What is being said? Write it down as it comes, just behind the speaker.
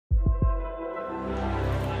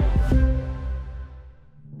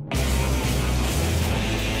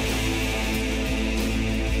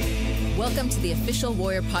Welcome to the official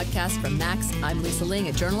Warrior podcast from Max. I'm Lisa Ling,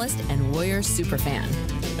 a journalist and Warrior superfan.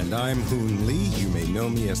 And I'm Hoon Lee. You may know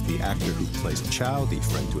me as the actor who plays Chow, the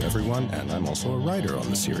friend to everyone, and I'm also a writer on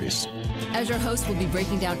the series. As your host, we'll be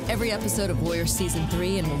breaking down every episode of Warrior Season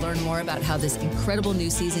 3, and we'll learn more about how this incredible new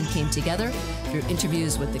season came together through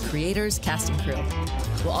interviews with the creators, cast, and crew.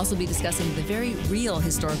 We'll also be discussing the very real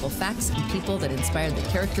historical facts and people that inspired the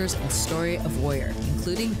characters and story of Warrior,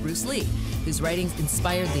 including Bruce Lee, whose writings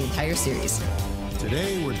inspired the entire series.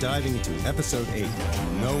 Today, we're diving into Episode 8,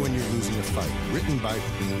 Know When You're Losing a Fight, written by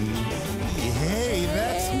Hoon Lee. Hey,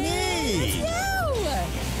 that's me!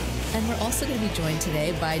 And we're also going to be joined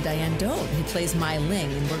today by Dianne Doan, who plays Mai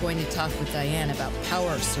Ling, and we're going to talk with Dianne about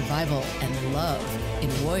power, survival, and love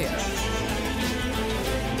in Warrior.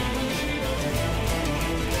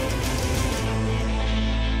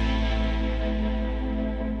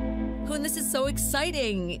 Hoon, this is so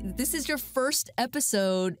exciting. This is your first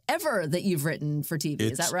episode ever that you've written for TV.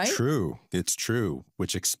 Is that right? It's true. It's true,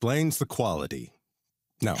 which explains the quality.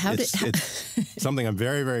 No, it's something I'm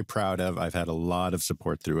very, very proud of. I've had a lot of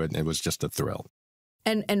support through it, and it was just a thrill.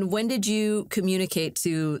 And when did you communicate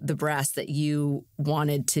to the brass that you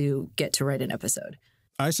wanted to get to write an episode?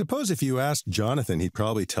 I suppose if you asked Jonathan, he'd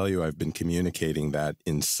probably tell you I've been communicating that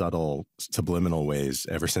in subtle, subliminal ways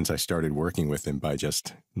ever since I started working with him by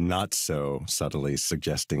just not so subtly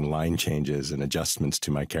suggesting line changes and adjustments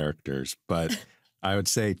to my characters. But I would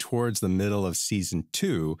say towards the middle of season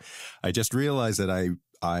 2, I just realized that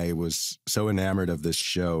I was so enamored of this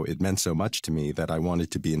show. It meant so much to me that I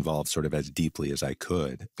wanted to be involved sort of as deeply as I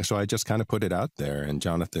could. So I just kind of put it out there. And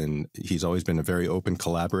Jonathan, he's always been a very open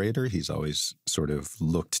collaborator. He's always sort of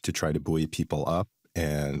looked to try to buoy people up.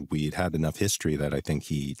 And we'd had enough history that I think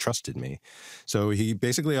he trusted me. So he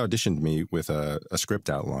basically auditioned me with a script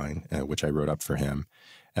outline, which I wrote up for him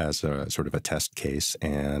as a sort of a test case.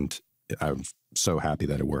 And I'm so happy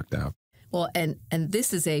that it worked out. Well, and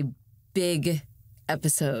this is a big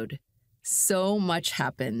episode. So much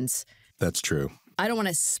happens. That's true. I don't want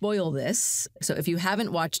to spoil this. So if you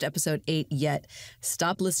haven't watched episode 8 yet,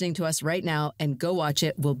 stop listening to us right now and go watch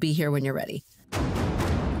it. We'll be here when you're ready.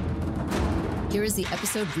 Here is the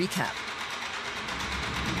episode recap.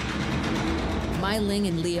 Mai Ling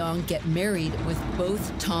and Leong get married with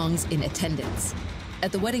both Tongs in attendance.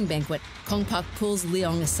 At the wedding banquet, Kong Pak pulls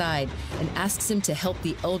Leong aside and asks him to help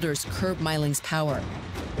the elders curb Mai Ling's power.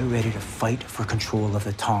 They're ready to fight for control of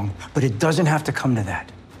the Tong, but it doesn't have to come to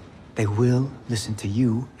that. They will listen to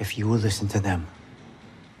you if you will listen to them.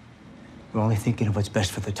 We're only thinking of what's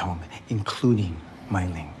best for the Tong, including Mai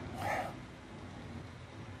Ling.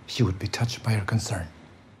 She would be touched by your concern.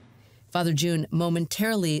 Father Jun,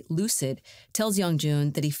 momentarily lucid, tells Young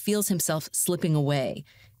Jun that he feels himself slipping away.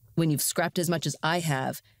 When you've scrapped as much as I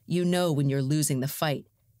have, you know when you're losing the fight.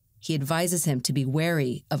 He advises him to be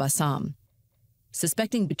wary of Assam.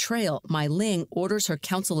 Suspecting betrayal, Mai Ling orders her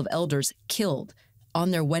council of elders killed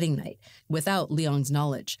on their wedding night without Leong's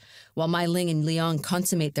knowledge. While Mai Ling and Leong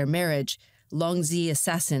consummate their marriage, Longzi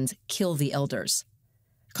assassins kill the elders.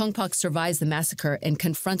 Kong Pak survives the massacre and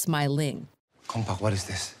confronts Mai Ling. Kong Pak, what is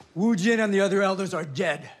this? Wu Jin and the other elders are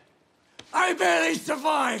dead. I barely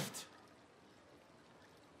survived!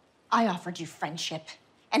 I offered you friendship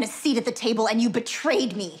and a seat at the table, and you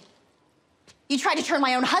betrayed me. You tried to turn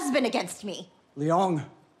my own husband against me. Leong,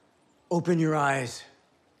 open your eyes.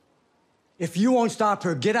 If you won't stop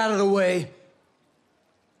her, get out of the way,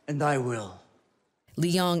 and I will.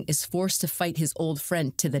 Leong is forced to fight his old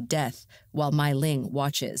friend to the death while Mai Ling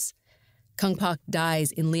watches. Kong Pak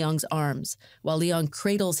dies in Leong's arms. While Leong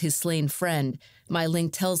cradles his slain friend, Mai Ling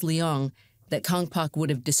tells Leong that Kong Pak would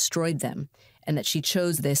have destroyed them and that she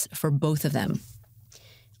chose this for both of them.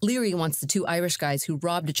 Leary wants the 2 Irish guys who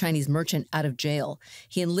robbed a Chinese merchant out of jail.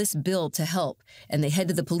 He enlists Bill to help, and they head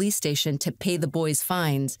to the police station to pay the boys'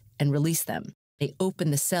 fines and release them. They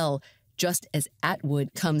open the cell just as Atwood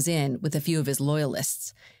comes in with a few of his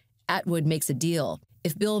loyalists. Atwood makes a deal.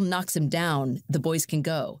 If Bill knocks him down, the boys can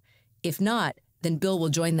go. If not, then Bill will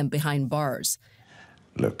join them behind bars.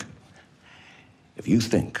 Look, if you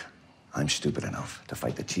think I'm stupid enough to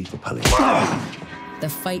fight the chief of police... The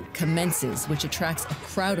fight commences, which attracts a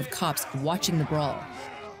crowd of cops watching the brawl.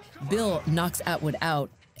 Bill knocks Atwood out,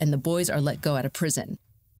 and the boys are let go out of prison.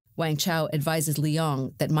 Wang Chao advises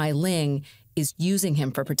Leong that Mai Ling is using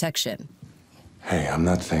him for protection. Hey, I'm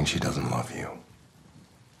not saying she doesn't love you.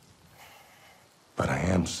 But I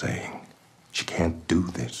am saying she can't do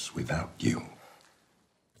this without you.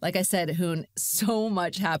 Like I said, Hoon, so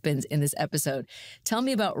much happens in this episode. Tell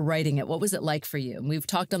me about writing it. What was it like for you? And we've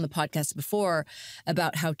talked on the podcast before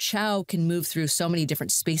about how Chow can move through so many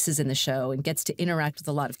different spaces in the show and gets to interact with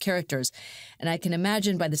a lot of characters. And I can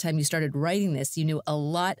imagine by the time you started writing this, you knew a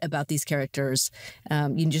lot about these characters.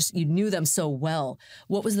 You knew them so well.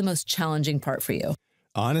 What was the most challenging part for you?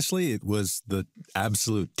 Honestly, it was the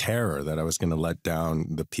absolute terror that I was going to let down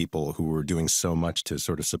the people who were doing so much to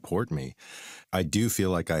sort of support me. I do feel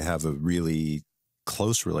like I have a really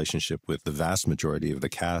close relationship with the vast majority of the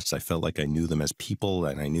cast. I felt like I knew them as people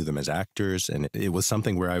and I knew them as actors. And it was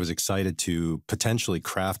something where I was excited to potentially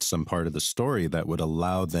craft some part of the story that would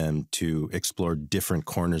allow them to explore different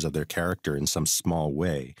corners of their character in some small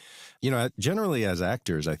way. You know, generally as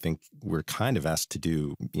actors, I think we're kind of asked to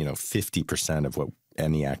do, 50% of what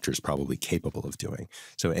any actor is probably capable of doing.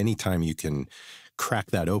 So anytime you can crack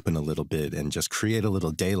that open a little bit and just create a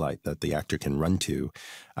little daylight that the actor can run to,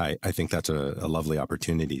 I think that's a lovely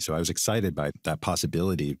opportunity. So I was excited by that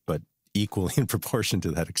possibility, but equally in proportion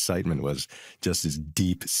to that excitement was just this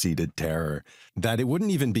deep-seated terror that it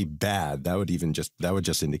wouldn't even be bad. That would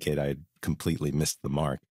just indicate I had completely missed the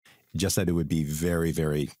mark. Just that it would be very,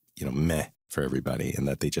 very, meh for everybody and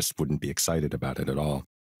that they just wouldn't be excited about it at all.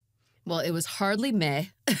 Well, it was hardly meh.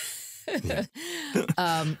 Yeah.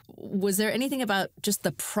 Was there anything about just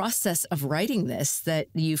the process of writing this that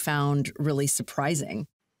you found really surprising?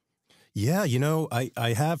 Yeah,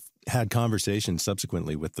 I have had conversations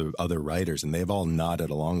subsequently with the other writers, and they've all nodded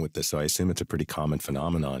along with this, so I assume it's a pretty common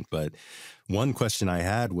phenomenon. But one question I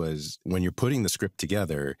had was, when you're putting the script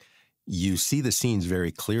together, you see the scenes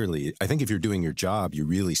very clearly. I think if you're doing your job, you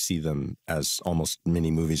really see them as almost mini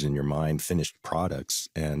movies in your mind, finished products.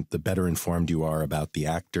 And the better informed you are about the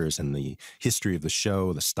actors and the history of the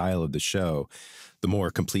show, the style of the show, the more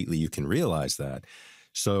completely you can realize that.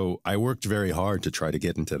 So I worked very hard to try to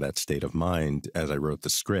get into that state of mind as I wrote the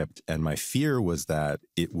script. And my fear was that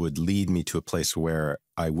it would lead me to a place where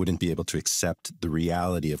I wouldn't be able to accept the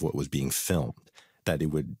reality of what was being filmed, that it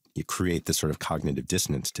would create this sort of cognitive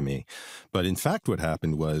dissonance to me. But in fact, what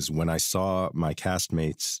happened was when I saw my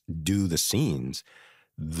castmates do the scenes,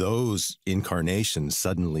 those incarnations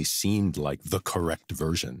suddenly seemed like the correct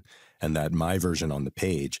version, and that my version on the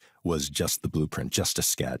page was just the blueprint, just a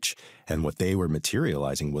sketch. And what they were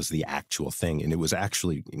materializing was the actual thing. And it was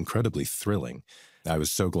actually incredibly thrilling. I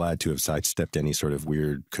was so glad to have sidestepped any sort of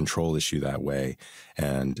weird control issue that way.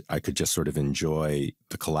 And I could just sort of enjoy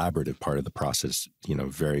the collaborative part of the process,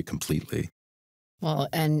 very completely. Well,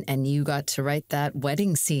 and you got to write that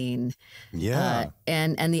wedding scene. Yeah.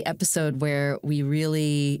 And the episode where we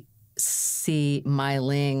really see Mai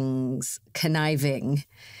Ling's conniving.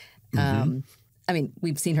 I mean,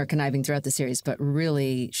 we've seen her conniving throughout the series, but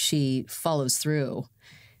really she follows through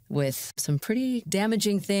with some pretty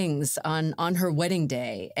damaging things on her wedding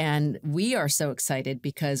day. And we are so excited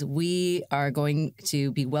because we are going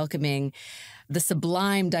to be welcoming the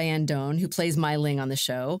sublime Dianne Doan, who plays Mai Ling on the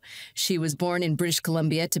show. She was born in British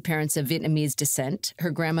Columbia to parents of Vietnamese descent. Her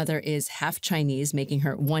grandmother is half Chinese, making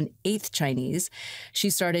her 1/8 Chinese. She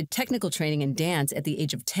started technical training in dance at the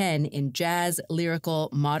age of 10 in jazz, lyrical,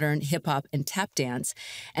 modern, hip-hop, and tap dance,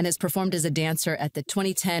 and has performed as a dancer at the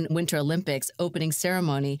 2010 Winter Olympics opening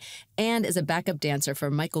ceremony and as a backup dancer for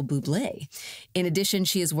Michael Bublé. In addition,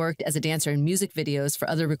 she has worked as a dancer in music videos for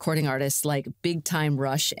other recording artists like Big Time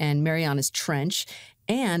Rush and Mariana's Trench,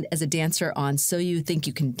 and as a dancer on So You Think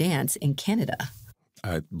You Can Dance in Canada.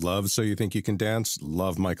 I love So You Think You Can Dance,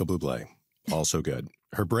 love Michael Bublé, also good.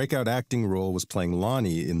 Her breakout acting role was playing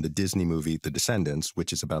Lonnie in the Disney movie The Descendants,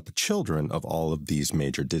 which is about the children of all of these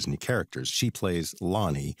major Disney characters. She plays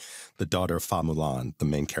Lonnie, the daughter of Fa Mulan, the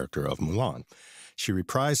main character of Mulan. She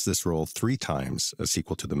reprised this role 3 times, a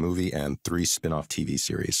sequel to the movie and 3 spin-off TV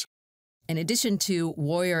series. In addition to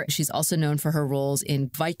Warrior, she's also known for her roles in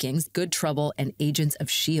Vikings, Good Trouble, and Agents of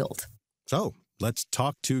S.H.I.E.L.D. So, let's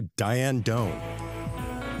talk to Dianne Doan.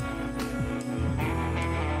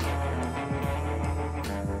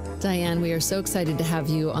 Dianne, we are so excited to have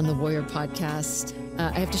you on the Warrior podcast.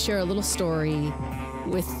 I have to share a little story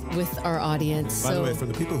with our audience. By the way, for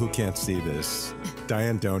the people who can't see this,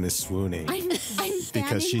 Dianne Doan is swooning. I'm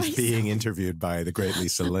because she's myself. being interviewed by the great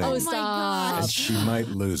Lisa Ling. Oh, my stop. God. And she might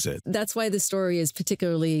lose it. That's why the story is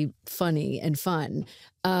particularly funny and fun.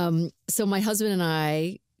 So my husband and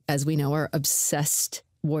I, as we know, are obsessed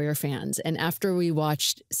Warrior fans. And after we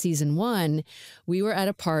watched season 1, we were at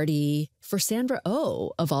a party for Sandra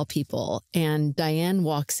Oh, of all people. And Dianne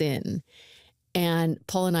walks in. And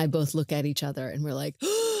Paul and I both look at each other and we're like,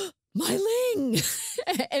 oh, Mai Ling!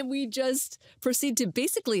 And we just proceed to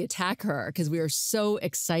basically attack her because we are so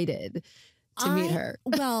excited to meet her?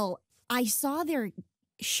 Well, I saw their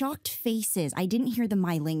shocked faces. I didn't hear the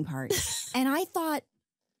Mai Ling part. And I thought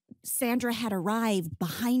Sandra had arrived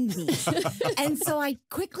behind me. And so I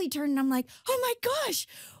quickly turned and I'm like, oh my gosh,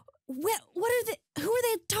 who are they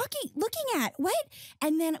looking at? What?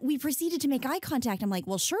 And then we proceeded to make eye contact. I'm like,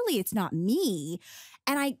 well, surely it's not me.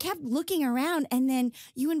 And I kept looking around, and then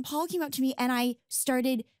you and Paul came up to me, and I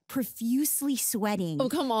started profusely sweating. Oh,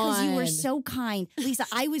 come on. Because you were so kind. Lisa,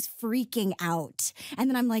 I was freaking out. And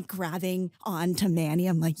then I'm like grabbing on to Manny.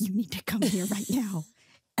 I'm like, you need to come here right now.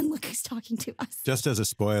 And look who's talking to us. Just as a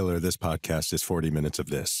spoiler, this podcast is 40 minutes of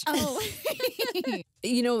this. Oh.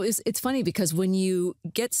 You know, it's funny because when you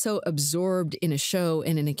get so absorbed in a show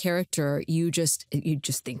and in a character, you just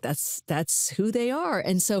think that's who they are.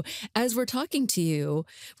 And so as we're talking to you,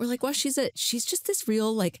 we're like, wow, she's just this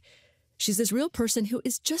real, she's this real person who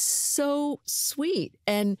is just so sweet.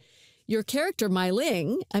 And your character, Mai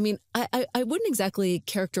Ling, I mean, I wouldn't exactly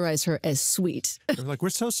characterize her as sweet. They're like, we're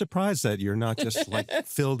so surprised that you're not just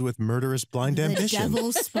filled with murderous blind ambition. The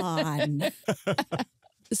devil's spawn.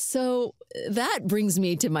 So that brings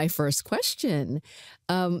me to my first question.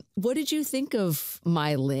 What did you think of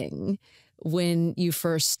Mai Ling when you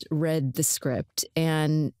first read the script,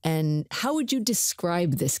 and how would you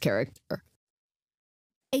describe this character?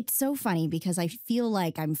 It's so funny because I feel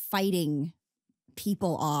like I'm fighting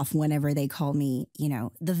people off whenever they call me,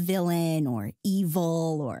 the villain or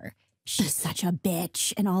evil or she's such a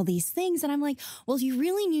bitch and all these things. And I'm like, well, you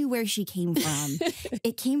really knew where she came from.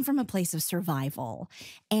 It came from a place of survival.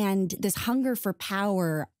 And this hunger for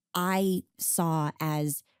power, I saw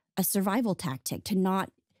as a survival tactic to not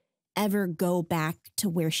ever go back to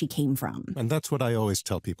where she came from. And that's what I always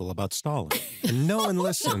tell people about Stalin. And no one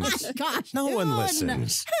listens. Oh gosh, no one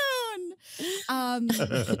listens.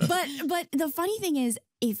 But the funny thing is,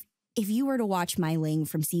 if you were to watch Mai Ling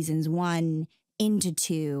from seasons 1 into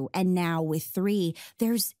 2 and now with 3,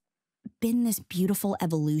 there's been this beautiful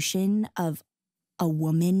evolution of a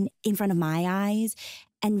woman in front of my eyes,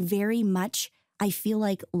 and very much I feel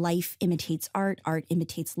like life imitates art, art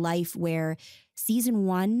imitates life, where season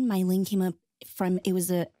 1, Mai Ling came up from, it was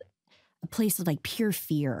a place of pure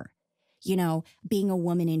fear. Being a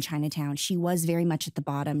woman in Chinatown, she was very much at the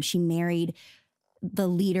bottom. She married the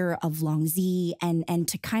leader of Longzi, and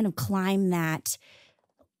to kind of climb that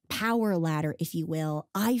power ladder, if you will,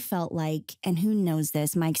 I felt like, and who knows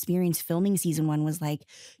this, my experience filming season 1 was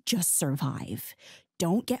just survive.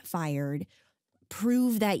 Don't get fired.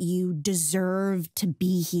 Prove that you deserve to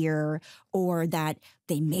be here, or that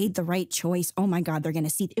they made the right choice. Oh my God, they're going to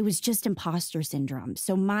see. It was just imposter syndrome.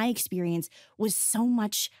 So my experience was so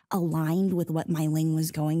much aligned with what Mai Ling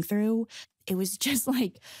was going through. It was just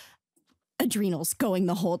adrenals going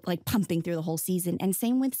the whole, pumping through the whole season. And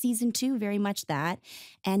same with season 2, very much that.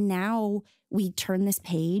 And now we turn this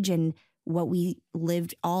page, and what we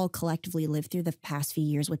all collectively lived through the past few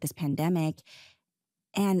years with this pandemic.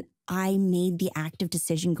 And I made the active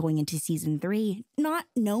decision going into season 3, not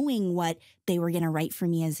knowing what they were going to write for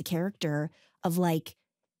me as a character, of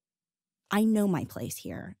I know my place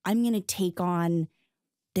here. I'm going to take on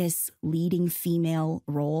this leading female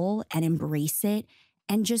role and embrace it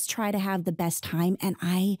and just try to have the best time. And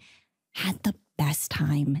I had the best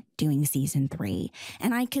time doing season 3.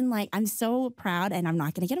 And I can I'm so proud, and I'm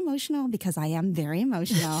not going to get emotional because I am very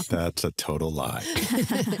emotional. That's a total lie.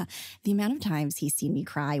 The amount of times he's seen me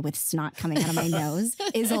cry with snot coming out of my nose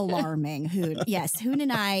is alarming. Hoon. Yes, Hoon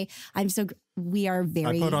and we are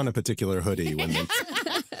very... I put on a particular hoodie when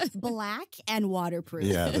black and waterproof.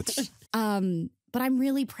 Yeah, that's... But I'm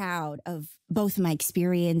really proud of both my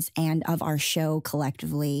experience and of our show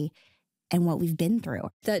collectively and what we've been through.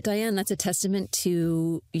 Dianne, that's a testament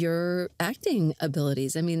to your acting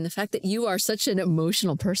abilities. I mean, the fact that you are such an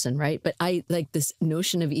emotional person, right? But I like this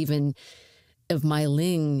notion of Mai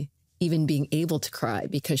Ling even being able to cry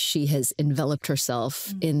because she has enveloped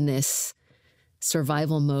herself in this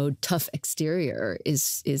survival mode, tough exterior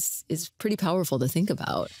is pretty powerful to think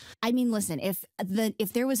about. I mean, listen, if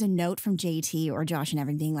there was a note from JT or Josh and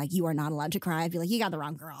everything being you are not allowed to cry, I'd be you got the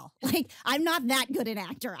wrong girl. I'm not that good an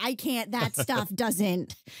actor. I can't, that stuff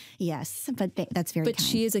doesn't. Yes, but that's very kind. But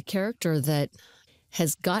she is a character that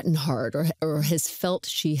has gotten hard or has felt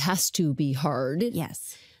she has to be hard.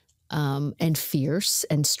 Yes. And fierce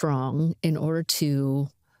and strong in order to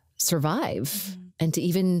survive and to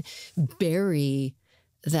even bury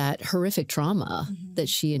that horrific trauma that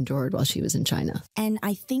she endured while she was in China. And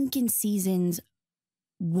I think in seasons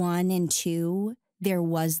 1 and 2, there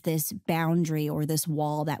was this boundary or this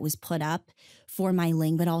wall that was put up for Mai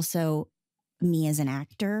Ling, but also me as an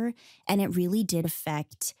actor. And it really did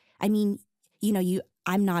affect, I mean,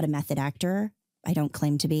 I'm not a method actor. I don't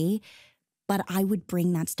claim to be. But I would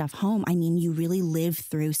bring that stuff home. I mean, you really live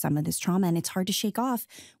through some of this trauma, and it's hard to shake off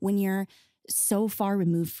when you're so far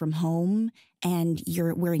removed from home and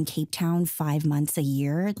we're in Cape Town 5 months a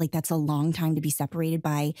year. Like, that's a long time to be separated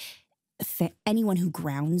by anyone who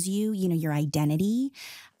grounds you, your identity.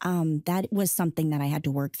 That was something that I had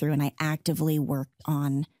to work through, and I actively worked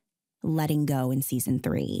on letting go in season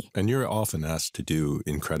 3. And you're often asked to do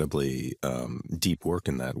incredibly deep work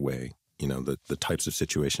in that way. The types of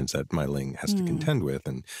situations that Mai Ling has to contend with.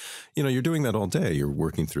 And, you're doing that all day. You're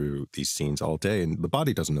working through these scenes all day, and the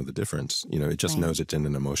body doesn't know the difference. It just knows it's in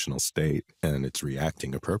an emotional state and it's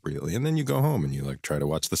reacting appropriately. And then you go home and you try to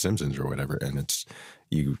watch The Simpsons or whatever, and it's,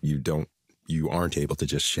 you aren't able to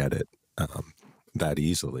just shed it that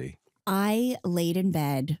easily. I laid in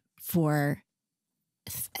bed for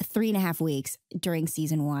 3.5 weeks during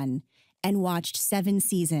season 1 and watched 7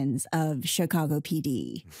 seasons of Chicago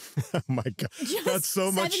PD. Oh my God. That's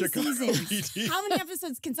so much Chicago PD. How many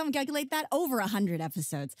episodes? Can someone calculate that? Over 100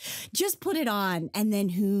 episodes. Just put it on. And then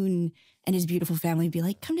Hoon and his beautiful family would be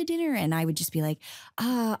like, come to dinner. And I would just be like,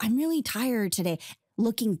 I'm really tired today.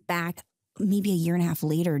 Looking back, maybe 1.5 years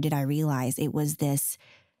later, did I realize it was this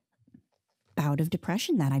bout of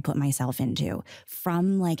depression that I put myself into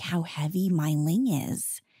from how heavy Mai Ling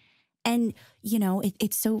is. And,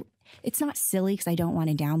 it's not silly because I don't want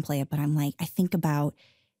to downplay it, but I'm I think about,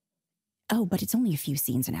 but it's only a few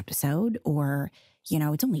scenes an episode, or,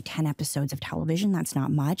 it's only 10 episodes of television. That's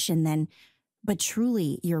not much. And then, but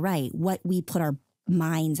truly, you're right. What we put our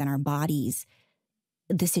minds and our bodies,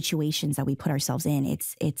 the situations that we put ourselves in,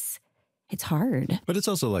 it's hard. But it's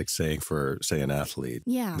also like saying for, say, an athlete,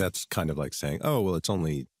 that's kind of like saying, oh, well, it's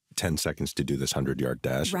only 10 seconds to do this 100-yard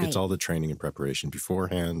dash. Right. It's all the training and preparation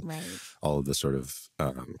beforehand, all of the sort of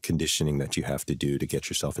conditioning that you have to do to get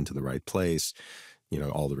yourself into the right place,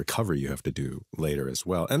 all the recovery you have to do later as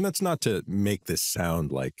well. And that's not to make this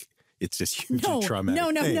sound like it's this huge traumatic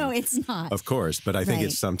thing. No, it's not. Of course, but I think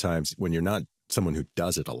it's sometimes when you're not someone who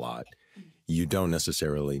does it a lot, you don't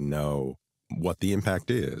necessarily know what the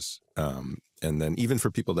impact is. And then even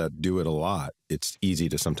for people that do it a lot, it's easy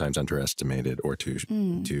to sometimes underestimate it or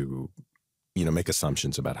to make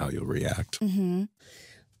assumptions about how you'll react. Mm-hmm.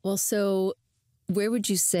 Well, so where would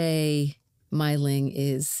you say Mai Ling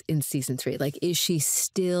is in season 3? Is she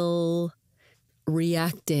still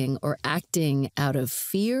reacting or acting out of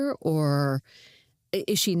fear, or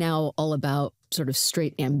is she now all about sort of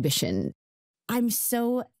straight ambition? I'm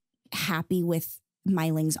so happy with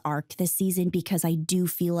Mai Ling's arc this season because I do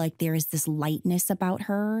feel like there is this lightness about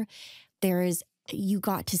her. You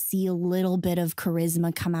got to see a little bit of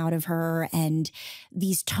charisma come out of her, and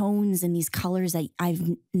these tones and these colors that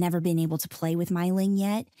I've never been able to play with Mai Ling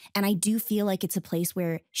yet. And I do feel like it's a place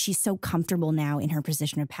where she's so comfortable now in her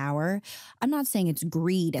position of power. I'm not saying it's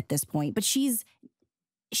greed at this point, but she's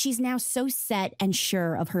now so set and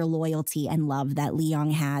sure of her loyalty and love that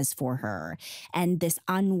Leong has for her, and this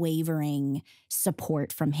unwavering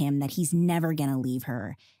support from him that he's never going to leave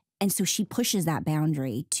her. And so she pushes that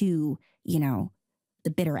boundary to, the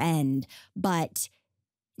bitter end. But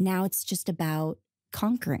now it's just about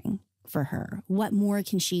conquering for her. What more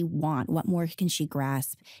can she want? What more can she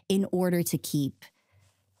grasp in order to keep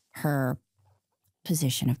her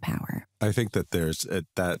position of power? I think that there's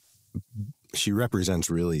that she represents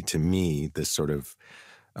really, to me, this sort of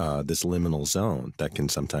this liminal zone that can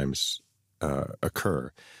sometimes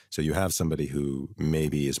occur. So you have somebody who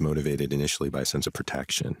maybe is motivated initially by a sense of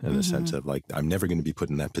protection and a sense of I'm never going to be put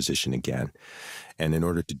in that position again. And in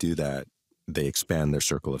order to do that, they expand their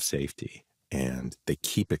circle of safety, and they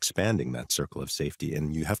keep expanding that circle of safety.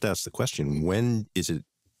 And you have to ask the question, when is it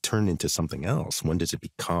turned into something else? When does it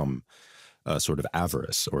become a sort of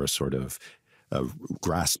avarice or a sort of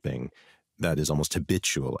grasping that is almost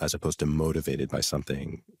habitual as opposed to motivated by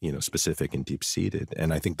something, specific and deep-seated?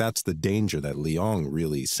 And I think that's the danger that Leong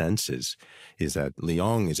really senses, is that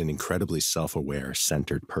Leong is an incredibly self-aware,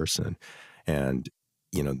 centered person. And,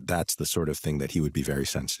 that's the sort of thing that he would be very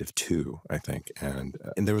sensitive to, I think. And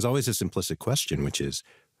there was always this implicit question, which is,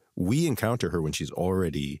 we encounter her when she's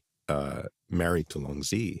already married to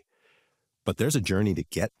Longzi, but there's a journey to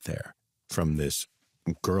get there from this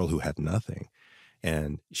girl who had nothing.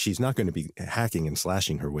 And she's not going to be hacking and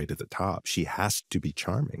slashing her way to the top. She has to be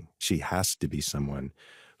charming. She has to be someone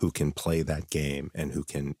who can play that game and who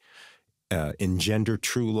can engender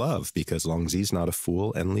true love, because Longzi's not a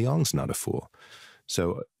fool and Leong's not a fool.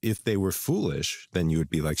 So if they were foolish, then you would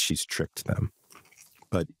be like, she's tricked them.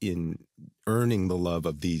 But in earning the love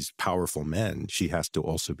of these powerful men, she has to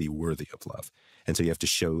also be worthy of love. And so you have to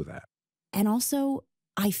show that. And also,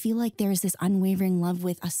 I feel like there's this unwavering love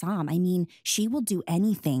with Assam. I mean, she will do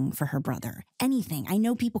anything for her brother. Anything. I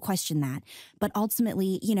know people question that. But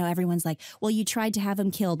ultimately, you know, everyone's like, well, you tried to have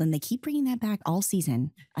him killed. And they keep bringing that back all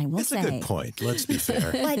season, I will say. That's a good point. Let's be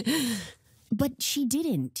fair. But she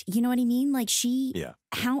didn't. You know what I mean? Like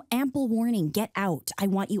how ample warning, get out. I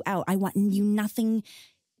want you out. I want you nothing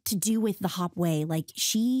to do with the Hop Way. Like,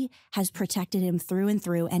 she has protected him through and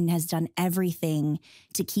through and has done everything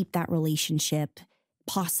to keep that relationship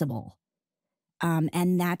possible.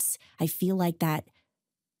 And that's, I feel like that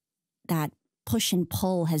push and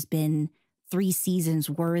pull has been 3 seasons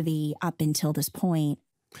worthy up until this point.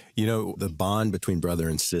 You know, the bond between brother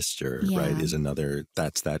and sister, right, is another,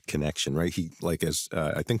 that's that connection, right? He, like, as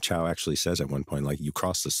I think Chow actually says at one point, like, you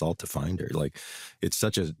cross the salt to find her. Like, it's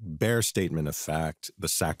such a bare statement of fact, the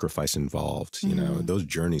sacrifice involved, you know, those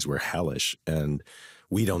journeys were hellish, and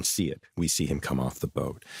we don't see it. We see him come off the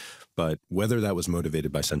boat. But whether that was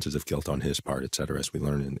motivated by senses of guilt on his part, et cetera, as we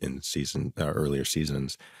learn in earlier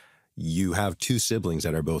seasons, you have 2 siblings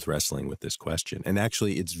that are both wrestling with this question. And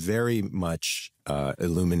actually, it's very much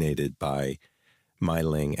illuminated by Mai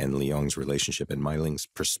Ling and Leong's relationship and Mai Ling's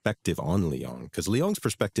perspective on Leong. Because Leong's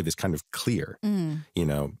perspective is kind of clear, you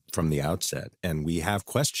know, from the outset. And we have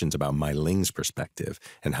questions about Mai Ling's perspective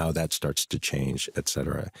and how that starts to change, et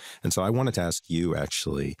cetera. And so I wanted to ask you,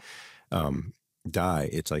 actually, Dai,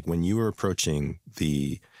 it's like when you were approaching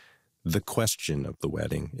the question of the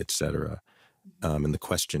wedding, et cetera, and the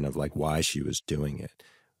question of like why she was doing it,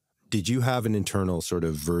 did you have an internal sort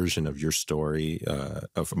of version of your story,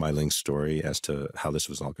 of Mai Ling's story, as to how this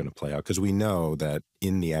was all going to play out? Because we know that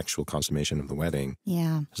in the actual consummation of the wedding,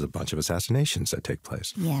 there's a bunch of assassinations that take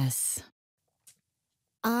place. Yes.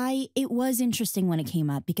 It was interesting when it came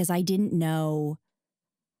up because I didn't know.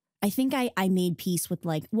 I think I made peace with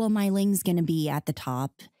like, well, Mai Ling's going to be at the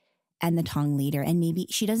top and the Tong leader, and maybe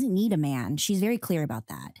she doesn't need a man. She's very clear about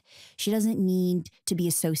that. She doesn't need to be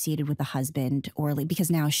associated with a husband because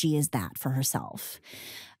now she is that for herself.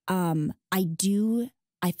 I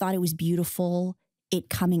thought it was beautiful, it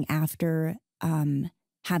coming after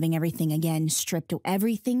having everything again stripped,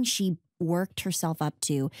 everything she worked herself up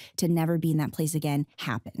to never be in that place again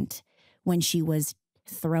happened when she was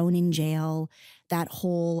thrown in jail. That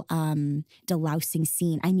whole delousing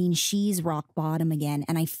scene. I mean, she's rock bottom again.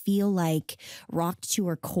 And I feel like rocked to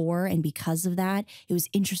her core. And because of that, it was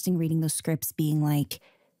interesting reading those scripts being like,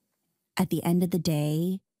 at the end of the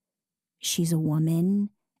day, she's a woman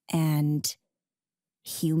and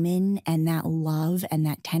human, and that love and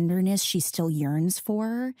that tenderness she still yearns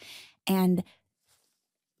for. And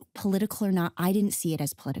political or not, I didn't see it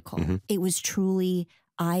as political. It was truly,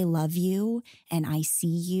 I love you and I see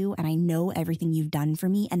you and I know everything you've done for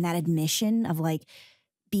me. And that admission of like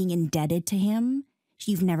being indebted to him,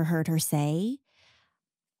 you've never heard her say,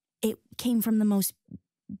 it came from the most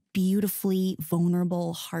beautifully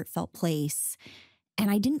vulnerable, heartfelt place.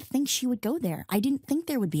 And I didn't think she would go there. I didn't think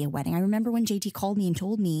there would be a wedding. I remember when JT called me and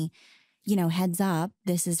told me, you know, heads up,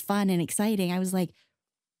 this is fun and exciting. I was like,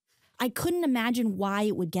 I couldn't imagine why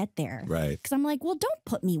it would get there. Right. Because I'm like, well, don't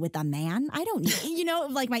put me with a man. I don't need, you know,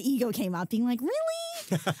 like my ego came up being like,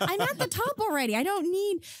 really? I'm at the top already. I don't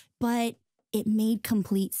need, but it made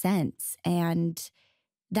complete sense. And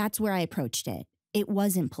that's where I approached it. It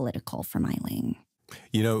wasn't political for Mai Ling.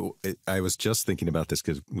 You know, I was just thinking about this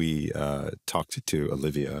because we talked to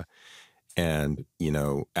Olivia, and, you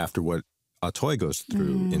know, after what Atoy goes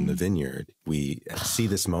through in the vineyard, we see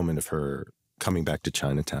this moment of her coming back to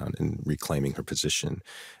Chinatown and reclaiming her position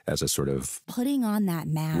as a sort of putting on that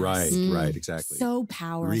mask. Right, exactly. So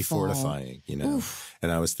powerful. Refortifying, you know. Oof.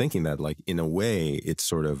 And I was thinking that, like, in a way, it's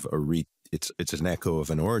sort of it's an echo of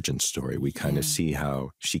an origin story. We kind of see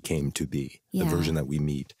how she came to be, the version that we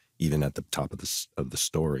meet even at the top of the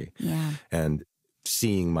story. Yeah. And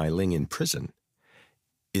seeing Mai Ling in prison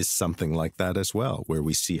is something like that as well, where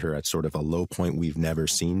we see her at sort of a low point we've never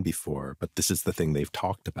seen before. But this is the thing they've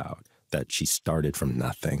talked about, that she started from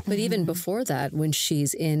nothing. But even before that, when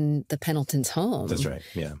she's in the Pendleton's home. That's right,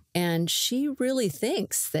 yeah. And she really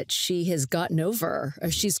thinks that she has gotten over,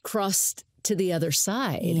 or she's crossed to the other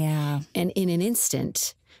side. Yeah. And in an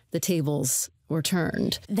instant, the tables were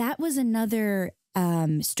turned. That was another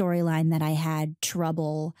storyline that I had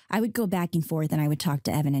trouble. I would go back and forth and I would talk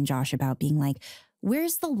to Evan and Josh about being like,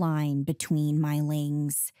 where's the line between Mai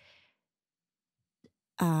Ling's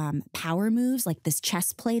power moves, like this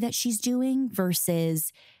chess play that she's doing,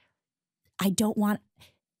 versus I don't want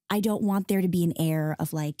there to be an air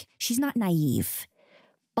of like, she's not naive,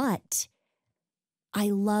 but I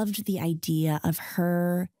loved the idea of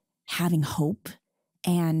her having hope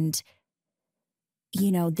and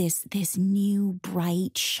this new,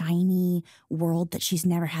 bright, shiny world that she's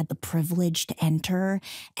never had the privilege to enter.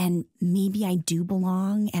 And maybe I do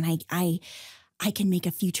belong, and I can make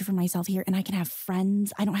a future for myself here, and I can have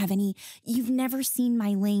friends. I don't have any. You've never seen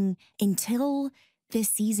Mai Ling until this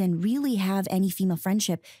season really have any female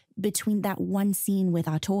friendship between that one scene with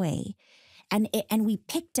Atoy. And we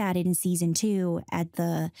picked at it in season 2 at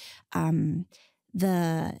when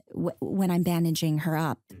I'm bandaging her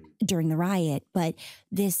up during the riot. But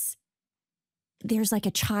there's like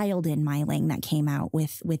a child in Mai Ling that came out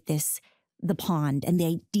with the pond and the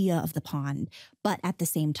idea of the pond. But at the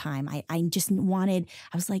same time, I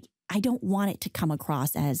was like, I don't want it to come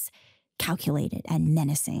across as calculated and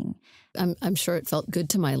menacing. I'm sure it felt good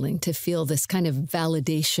to Mai Ling to feel this kind of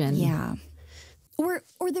validation. Yeah. Or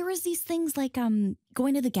there was these things like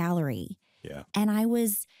going to the gallery. Yeah. And I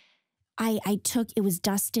was it was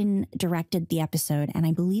Dustin directed the episode, and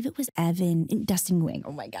I believe it was Dustin Wing.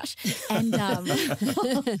 Oh my gosh. And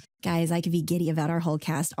guys, I could be giddy about our whole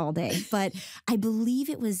cast all day, but I believe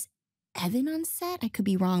it was Evan on set. I could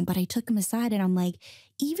be wrong, but I took him aside and I'm like,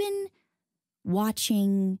 even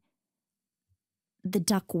watching the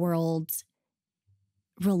duck world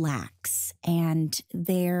relax and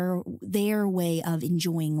their way of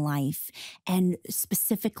enjoying life. And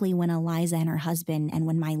specifically when Eliza and her husband and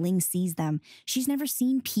when Mai Ling sees them, she's never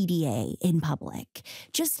seen PDA in public.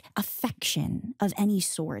 Just affection of any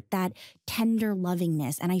sort, that tender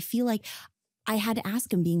lovingness. And I feel like I had to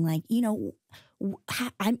ask him, being like,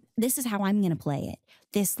 this is how I'm going to play it.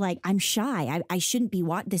 This, like, I'm shy. I shouldn't be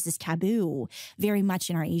this is taboo very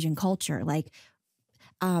much in our Asian culture. Like,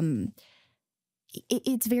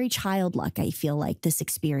 it's very childlike, I feel like, this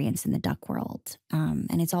experience in the duck world.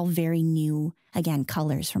 And it's all very new, again,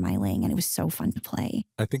 colors for Mai Ling, and it was so fun to play.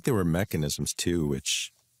 I think there were mechanisms, too,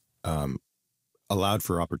 which allowed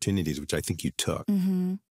for opportunities, which I think you took.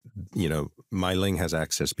 Mm-hmm. Mai Ling has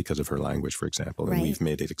access because of her language, for example, and we've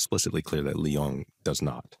made it explicitly clear that Leong does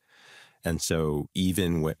not. And so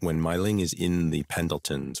even when Mai Ling is in the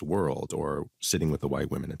Pendletons' world or sitting with the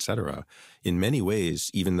white women, et cetera, in many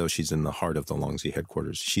ways, even though she's in the heart of the Longzhi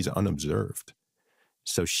headquarters, she's unobserved.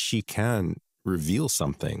 So she can reveal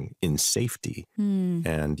something in safety.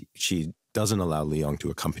 And she doesn't allow Leong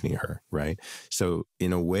to accompany her, right? So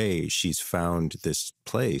in a way, she's found this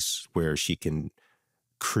place where she can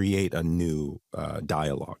create a new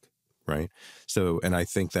dialogue. Right. So, and I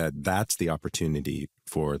think that that's the opportunity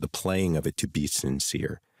for the playing of it to be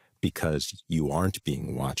sincere, because you aren't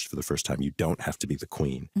being watched for the first time. You don't have to be the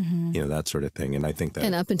queen, that sort of thing. And I think that.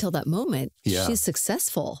 And up until that moment, she's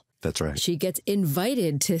successful. That's right. She gets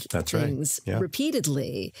invited to things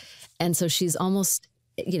repeatedly. And so she's almost,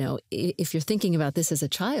 if you're thinking about this as a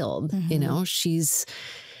child,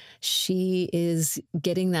 she is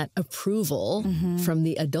getting that approval from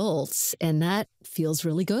the adults, and that feels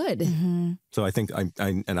really good. Mm-hmm. So I think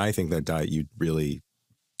I think that Diet, you really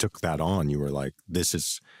took that on. You were like, this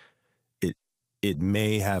is it. It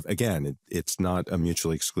may have, again, it's not a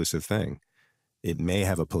mutually exclusive thing. It may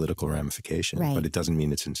have a political ramification, but it doesn't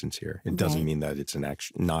mean it's insincere. It doesn't mean that it's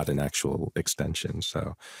not an actual extension.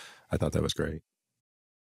 So I thought that was great.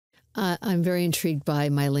 I'm very intrigued by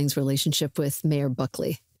Mai Ling's relationship with Mayor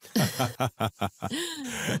Buckley.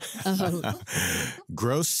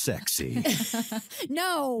 Gross sexy.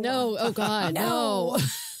 No. Oh God, no.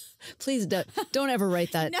 Please don't ever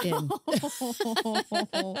write that in.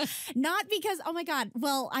 Not because, oh my God.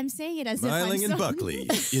 Well, I'm saying it as Mai Ling if and Buckley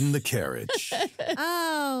in the carriage.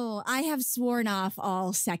 Oh, I have sworn off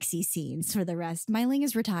all sexy scenes for the rest. Mai Ling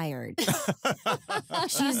is retired.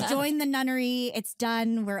 She's joined the nunnery. It's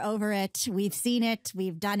done. We're over it. We've seen it.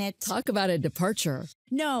 We've done it. Talk about a departure.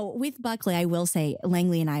 No, with Buckley, I will say,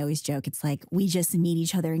 Langley and I always joke, it's like we just meet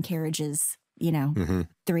each other in carriages.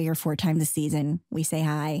 3 or 4 times a season. We say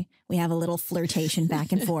hi. We have a little flirtation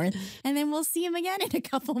back and forth. And then we'll see him again in a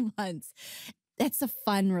couple months. That's a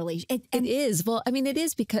fun relationship. It is. Well, I mean, it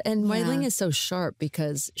is because, and Mai Ling is so sharp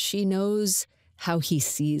because she knows how he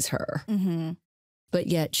sees her. Mm-hmm. But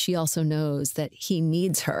yet she also knows that he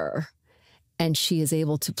needs her. And she is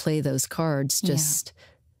able to play those cards just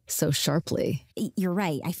so sharply. You're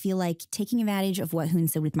right. I feel like taking advantage of what Hoon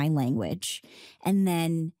said with my language, and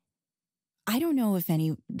then I don't know if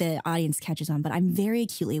the audience catches on, but I'm very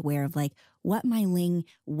acutely aware of like what Mai Ling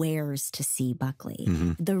wears to see Buckley.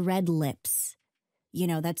 Mm-hmm. The red lips,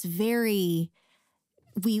 that's very,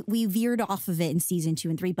 we veered off of it in season 2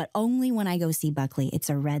 and 3, but only when I go see Buckley, it's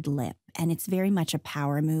a red lip, and it's very much a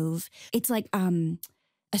power move. It's like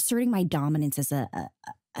asserting my dominance as a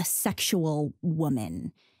sexual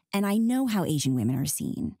woman. And I know how Asian women are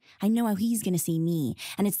seen. I know how he's going to see me.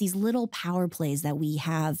 And it's these little power plays that we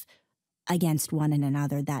have against one and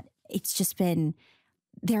another that it's just been,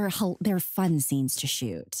 they're fun scenes to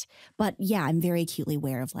shoot. But yeah, I'm very acutely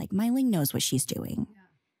aware of like, Mai Ling knows what she's doing.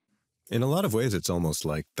 In a lot of ways, it's almost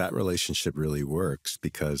like that relationship really works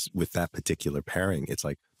because with that particular pairing, it's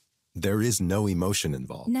like there is no emotion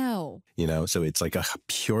involved. No. You know, so it's like a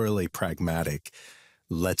purely pragmatic,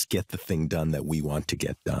 let's get the thing done that we want to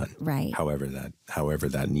get done. Right. However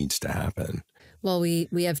that needs to happen. Well, we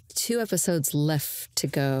have 2 episodes left to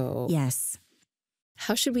go. Yes.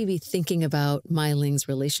 How should we be thinking about Mai Ling's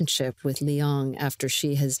relationship with Liang after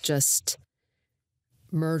she has just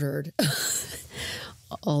murdered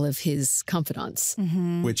all of his confidants?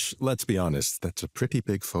 Mm-hmm. Which, let's be honest, that's a pretty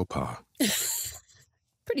big faux pas.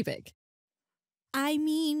 Pretty big. I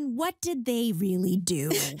mean, what did they really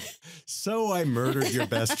do? So I murdered your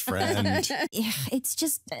best friend. Yeah, it's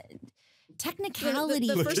just technicality.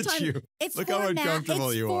 The Look first at time, you. Look how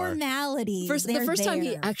uncomfortable you are. Formalities. The first time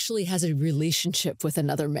he actually has a relationship with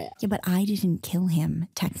another man. Yeah, but I didn't kill him,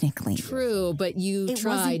 technically. True, but you It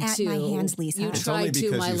tried wasn't to. at my hands, Lisa. You It's It's only tried to,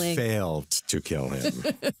 because Mai you Ling. failed to kill him.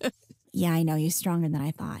 Yeah, I know. You're stronger than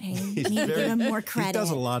I thought. Hey, you need to give him more credit. He does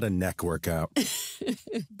a lot of neck workout.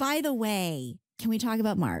 By the way, can we talk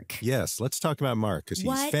about Mark? Yes, let's talk about Mark because he's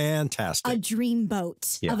What fantastic. A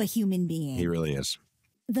dreamboat Yeah. of a human being. He really is.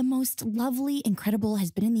 The most lovely, incredible, has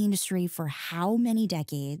been in the industry for how many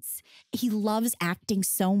decades? He loves acting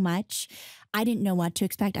so much. I didn't know what to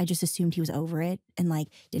expect. I just assumed he was over it and like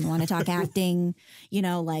didn't want to talk acting, you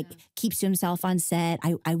know, like keeps to himself on set.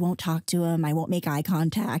 I won't talk to him. I won't make eye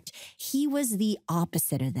contact. He was the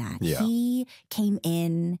opposite of that. Yeah. He came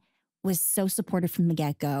in, was so supportive from the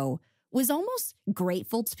get-go, was almost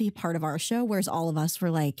grateful to be part of our show, whereas all of us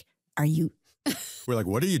were like, are you... We're like,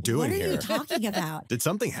 what are you doing What are here? you talking about? Did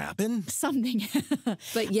something happen? Something.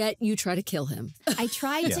 But yet you try to kill him. I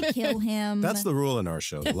tried to kill him. That's the rule in our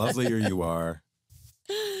show. The lovelier you are.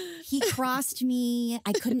 He crossed me.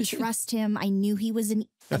 I couldn't trust him. I knew he was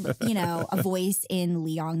a voice in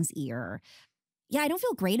Liang's ear. Yeah, I don't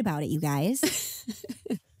feel great about it, you guys.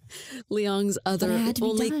 Liang's But it had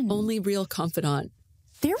to be done. only real confidant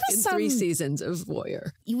There was in some 3 seasons of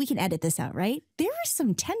Warrior. We can edit this out, right? There was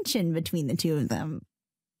some tension between the two of them.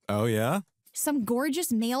 Oh, yeah? Some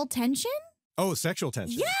gorgeous male tension? Oh, sexual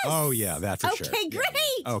tension. Yes! Oh, yeah, that for sure. Okay,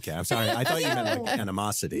 great. Okay, I'm sorry. I thought you meant like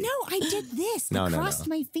animosity. No, I did this. No, I no, crossed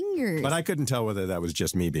no. my fingers. But I couldn't tell whether that was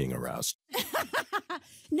just me being aroused.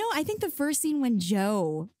 No, I think the first scene when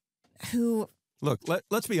Joe, who Look,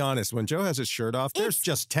 let's be honest. When Joe has his shirt off, there's It's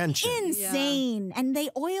just tension. insane. And they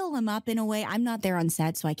oil him up in a way. I'm not there on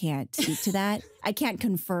set, so I can't speak to that. I can't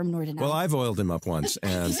confirm nor deny. Well, I've oiled him up once.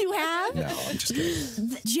 And You have? no, I'm just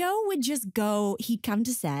kidding. Joe would just go, he'd come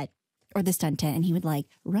to set or the stunt tent and he would like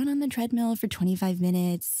run on the treadmill for 25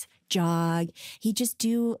 minutes, jog. He'd just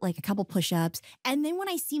do like a couple push-ups. And then when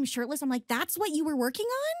I see him shirtless, I'm like, that's what you were working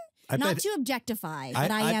on? Not to objectify,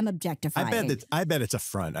 but I am objectifying. I bet it's a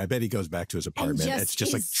front. I bet he goes back to his apartment. It's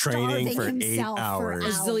just like is training for starving 8 himself for hours. A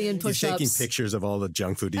zillion He's push-ups. taking pictures of all the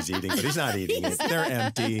junk food he's eating, but he's not eating it. They're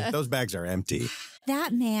empty. Those bags are empty.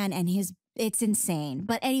 That man and it's insane.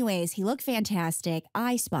 But anyways, he looked fantastic.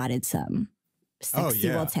 I spotted some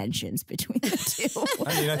sexual tensions between the two.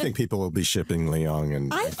 I mean, I think people will be shipping Liang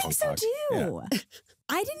and I think so too. Yeah.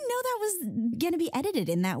 I didn't know that was going to be edited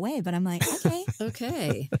in that way, but I'm like, okay,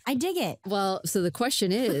 Okay. I dig it. Well, so the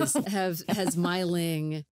question is, has Mai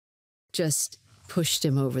Ling just pushed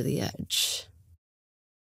him over the edge?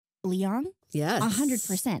 Liang? Yes.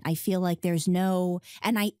 100%. I feel like there's no,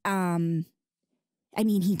 and I mean,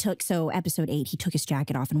 episode 8, he took his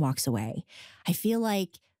jacket off and walks away. I feel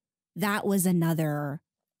like that was another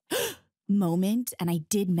moment. And I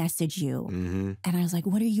did message you Mm-hmm. and I was like,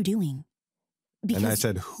 what are you doing? And I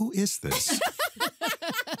said, who is this?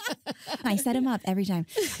 I set him up every time.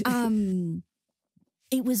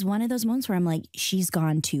 It was one of those moments where I'm like, she's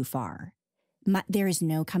gone too far. There is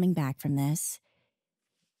no coming back from this.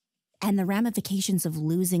 And the ramifications of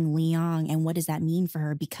losing Liang and what does that mean for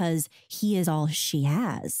her? Because he is all she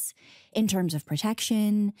has in terms of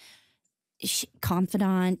protection,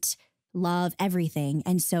 confidant, love, everything.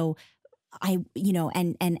 And so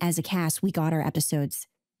and as a cast, we got our episodes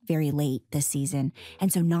very late this season.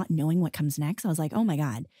 And so not knowing what comes next, I was like, oh my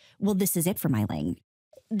God, well, this is it for Mai Ling.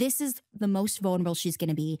 This is the most vulnerable she's going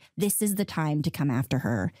to be. This is the time to come after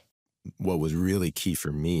her. What was really key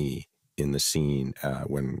for me in the scene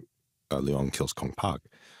when Liang kills Kong Pak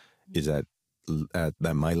is that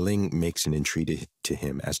Mai Ling makes an entreaty to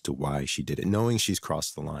him as to why she did it, knowing she's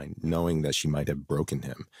crossed the line, knowing that she might have broken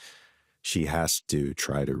him. she has to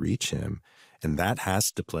try to reach him. And that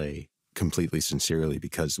has to play completely sincerely,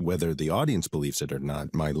 because whether the audience believes it or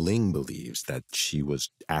not, Mai Ling believes that she was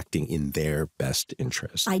acting in their best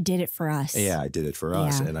interest. I did it for us. Yeah, I did it for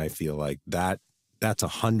us. Yeah. And I feel like that's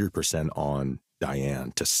 100% on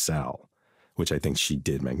Dianne to sell, which I think she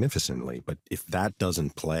did magnificently. But if that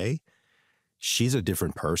doesn't play, she's a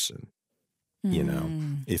different person. You know,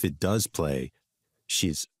 if it does play,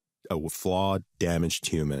 she's a flawed, damaged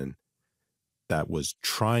human that was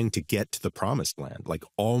trying to get to the promised land, like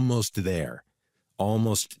almost there,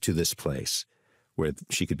 almost to this place where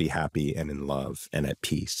she could be happy and in love and at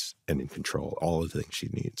peace and in control, all of the things she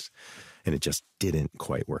needs. And it just didn't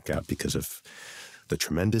quite work out because of the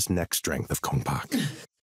tremendous neck strength of Kong Pak.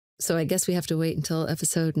 So I guess we have to wait until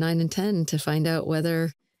episode 9 and 10 to find out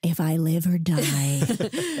whether... If I live or die.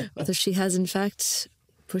 whether she has, in fact,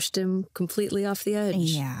 pushed him completely off the edge.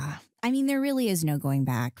 Yeah. I mean, there really is no going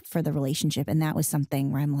back for the relationship. And that was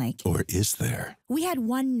something where I'm like... Or is there? We had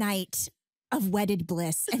one night of wedded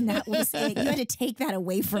bliss, and that was it. You had to take that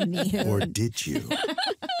away from me. Or did you?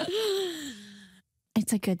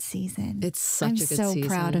 It's a good season. It's such a good season. I'm so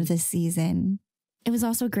proud of this season. It was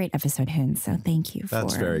also a great episode, Hoon, so thank you for...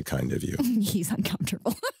 That's very kind of you. He's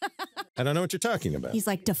uncomfortable. I don't know what you're talking about. He's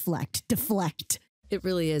like, deflect. It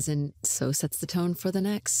really is, and so sets the tone for the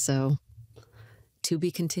next, so to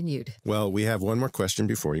be continued. Well, we have one more question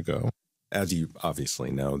before you go. As you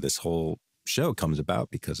obviously know, this whole show comes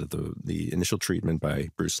about because of the initial treatment by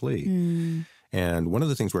Bruce Lee. And one of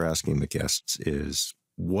the things we're asking the guests is,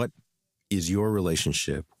 what is your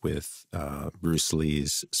relationship with Bruce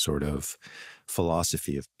Lee's sort of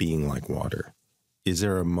philosophy of being like water? Is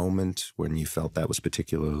there a moment when you felt that was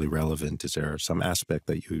particularly relevant? Is there some aspect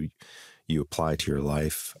that you apply to your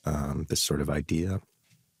life, this sort of idea?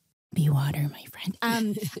 Be water, my friend.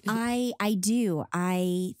 I do.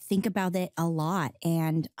 I think about it a lot,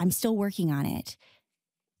 and I'm still working on it.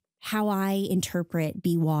 How I interpret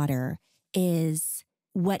be water is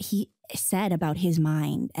what he said about his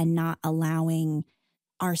mind and not allowing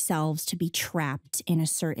ourselves to be trapped in a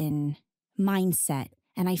certain mindset.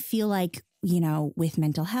 And I feel like, you know, with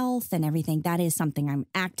mental health and everything, that is something I'm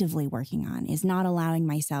actively working on, is not allowing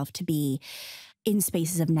myself to be in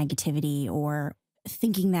spaces of negativity or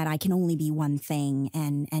thinking that I can only be one thing,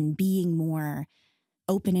 and being more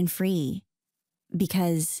open and free,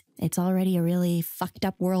 because it's already a really fucked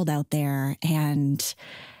up world out there. And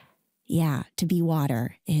yeah, to be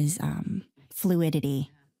water is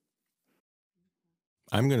fluidity.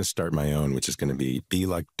 I'm going to start my own, which is going to be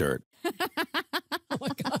like dirt. Oh my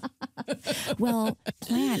God. Well,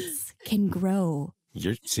 plants can grow.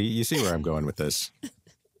 You see where I'm going with this.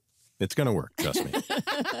 It's going to work, trust me.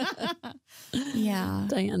 Yeah.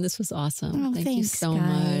 Dianne, this was awesome. Oh, Thank you thanks, so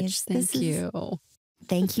guys. much. Thank you.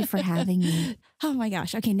 Thank you for having me. Oh my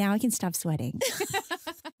gosh. Okay, now I can stop sweating.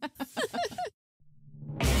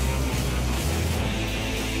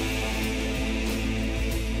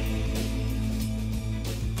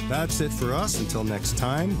 That's it for us. Until next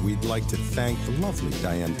time, we'd like to thank the lovely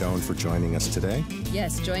Dianne Doan for joining us today.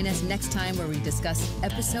 Yes, join us next time where we discuss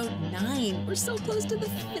episode 9. We're so close to the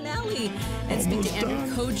finale. And speak to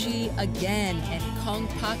Andrew Koji again. And Kong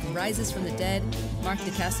Pak rises from the dead. Mark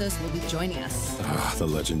Dacascos will be joining us. The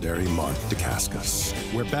legendary Mark Dacascos.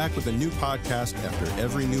 We're back with a new podcast after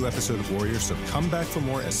every new episode of Warrior, so come back for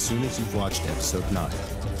more as soon as you've watched episode 9.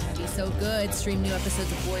 Be so good. Stream new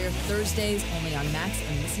episodes of Warrior Thursdays only on Max,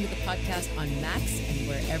 and listen to the podcast on Max and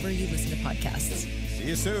wherever you listen to podcasts. See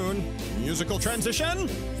you soon. Musical transition.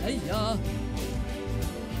 See ya.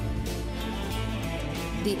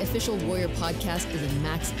 The official Warrior podcast is a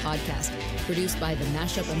Max podcast, produced by the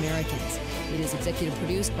Mashup Americans. It is executive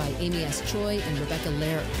produced by Amy S. Choi and Rebecca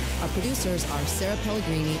Laird. Our producers are Sarah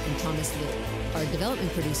Pellegrini and Thomas Liu. Our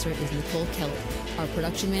development producer is Nicole Kelly. Our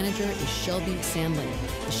production manager is Shelby Sandlin.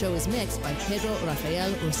 The show is mixed by Pedro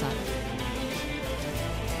Rafael Rosado.